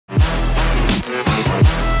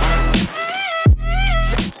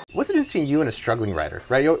difference between you and a struggling writer,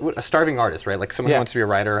 right? You're a starving artist, right? Like someone who wants to be a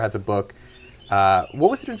writer, has a book.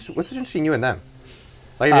 What's the difference between you and them?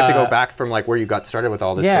 Like you have to go back from like where you got started with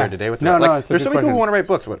all this story today. With like, there's so many people who want to write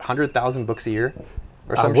books. What, 100,000 books a year,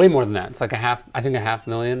 or something? Way more than that. It's like I think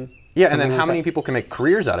 500,000. Yeah, and then how many people can make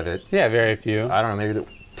careers out of it? Yeah, very few. I don't know, maybe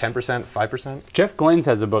 10%, 5%. Jeff Goins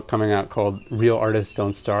has a book coming out called "Real Artists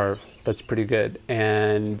Don't Starve." That's pretty good,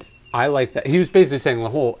 and I like that. He was basically saying the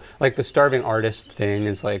whole like the starving artist thing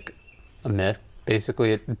is like a myth.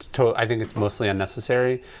 Basically, I think it's mostly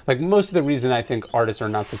unnecessary. Like most of the reason I think artists are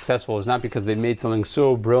not successful is not because they made something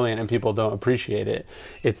so brilliant and people don't appreciate it.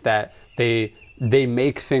 It's that they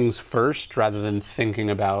make things first rather than thinking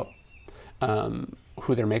about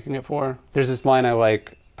who they're making it for. There's this line I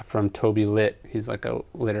like from Toby Litt. He's like a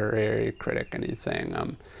literary critic, and he's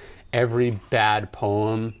saying every bad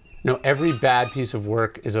piece of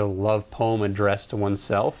work is a love poem addressed to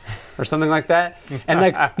oneself, or something like that. And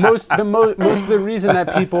like most of the reason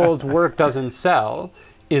that people's work doesn't sell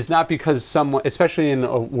is not because someone, especially in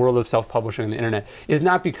a world of self-publishing and the internet, is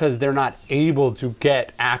not because they're not able to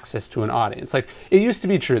get access to an audience. Like it used to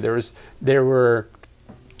be true. There were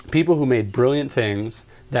people who made brilliant things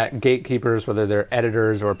that gatekeepers, whether they're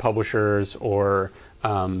editors or publishers or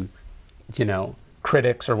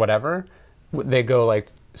critics or whatever, they go like,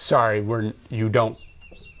 sorry, you don't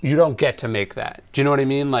get to make that. Do you know what I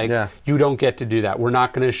mean? Like, you don't get to do that. We're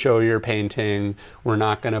not going to show your painting. We're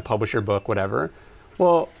not going to publish your book, whatever.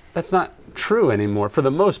 Well, that's not true anymore for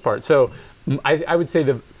the most part. So I would say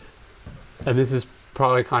and this is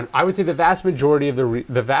probably I would say the vast majority of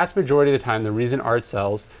the time, the reason art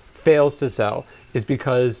fails to sell is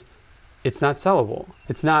because it's not sellable.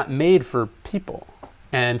 It's not made for people.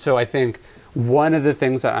 And so I think one of the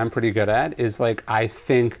things that I'm pretty good at is like, I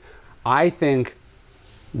think,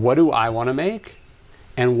 what do I want to make?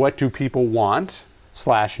 And what do people want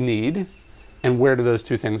 / need? And where do those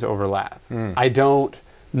two things overlap? I don't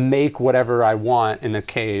make whatever I want in a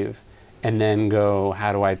cave and then go,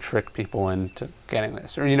 how do I trick people into getting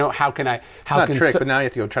this? Or, how can I... but now you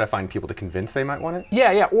have to go try to find people to convince they might want it?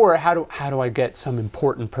 Yeah. Or how do I get some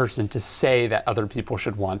important person to say that other people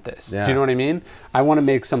should want this? Do you know what I mean? I want to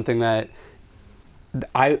make something that...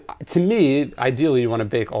 to me, ideally, you want to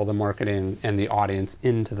bake all the marketing and the audience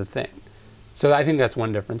into the thing. So I think that's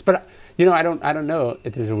one difference. But I don't know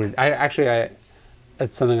if there's a weird.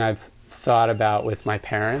 It's something I've thought about with my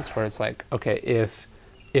parents, where it's like, okay,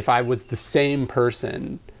 if I was the same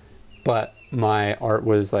person, but my art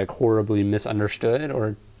was like horribly misunderstood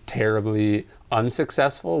or terribly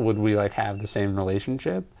unsuccessful, would we like have the same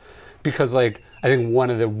relationship? Because like I think one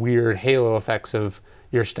of the weird halo effects of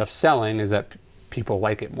your stuff selling is that people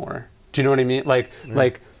like it more. Do you know what I mean? Like,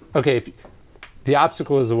 okay, if The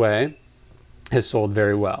Obstacle Is the Way has sold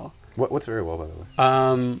very well. What's very well, by the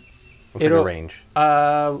way? What's like a range?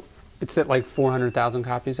 It's at like 400,000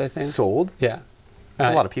 copies, I think. Sold? Yeah.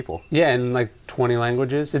 That's a lot of people. Yeah, in like 20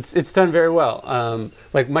 languages. It's done very well.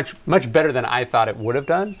 Like much better than I thought it would have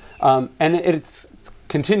done. And it's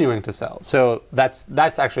continuing to sell. So that's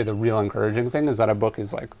actually the real encouraging thing, is that a book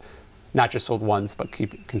is like not just sold once, but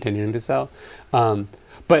keep continuing to sell.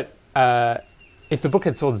 But if the book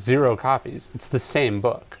had sold 0 copies, it's the same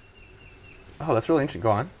book. Oh, that's really interesting.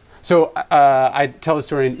 Go on. So I tell the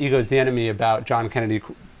story in Ego's the Enemy about John Kennedy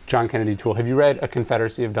Toole. Have you read A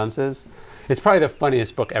Confederacy of Dunces? It's probably the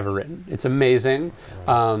funniest book ever written. It's amazing.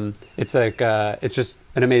 It's like it's just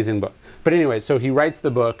an amazing book. But anyway, so he writes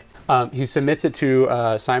the book. He submits it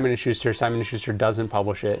to Simon & Schuster. Simon & Schuster doesn't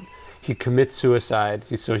publish it. He commits suicide.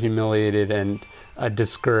 He's so humiliated and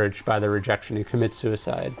discouraged by the rejection. He commits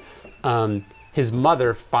suicide. His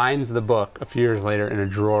mother finds the book a few years later in a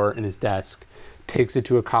drawer in his desk, takes it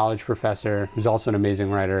to a college professor who's also an amazing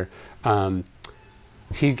writer.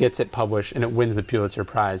 He gets it published, and it wins the Pulitzer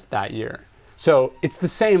Prize that year. So it's the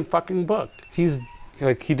same fucking book. He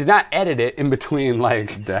did not edit it in between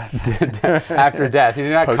like death after death. He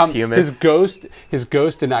did not posthumous. His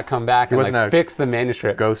ghost did not come back and like fix the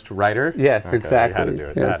manuscript. Ghost writer? Yes, okay, You exactly. had to do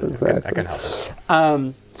it. Yes, exactly. I can help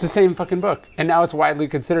it. It's the same fucking book, and now it's widely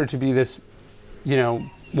considered to be this,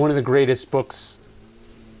 one of the greatest books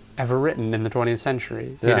ever written in the 20th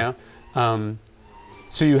century. Yeah.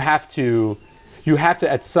 So you have to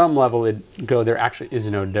at some level go, there actually is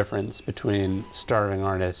no difference between starving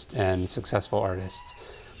artist and successful artist.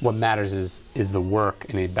 What matters is the work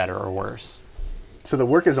any better or worse. So the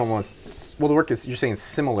work is you're saying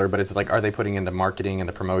similar, but it's like, are they putting in the marketing and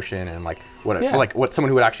the promotion and like what someone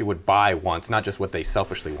who would buy wants, not just what they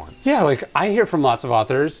selfishly want? Yeah, like I hear from lots of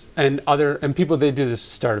authors and people, they do this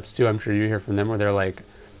with startups too. I'm sure you hear from them where they're like,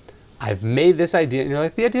 I've made this idea, and you're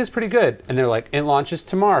like, the idea is pretty good, and they're like, it launches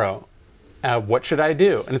tomorrow. what should I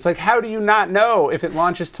do? And it's like, how do you not know if it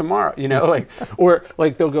launches tomorrow? You know, like, or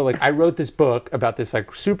like they'll go like, I wrote this book about this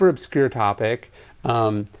like super obscure topic,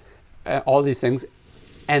 all these things.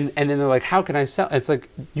 And then they're like, how can I sell? It's like,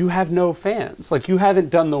 you have no fans. Like, you haven't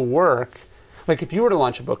done the work. Like, if you were to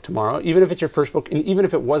launch a book tomorrow, even if it's your first book, and even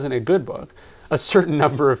if it wasn't a good book, a certain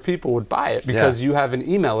number of people would buy it because you have an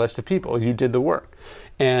email list of people. You did the work.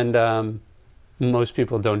 And most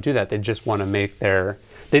people don't do that. They just want to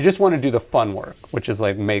they just want to do the fun work, which is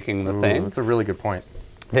like making the thing. That's a really good point.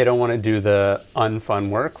 They don't want to do the unfun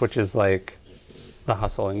work, which is like the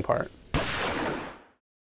hustling part.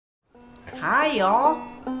 Hi y'all,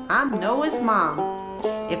 I'm Noah's mom.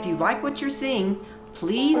 If you like what you're seeing,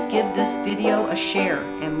 please give this video a share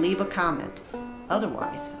and leave a comment.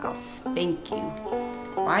 Otherwise, I'll spank you.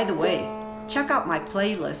 By the way, check out my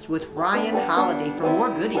playlist with Ryan Holiday for more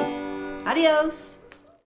goodies. Adios!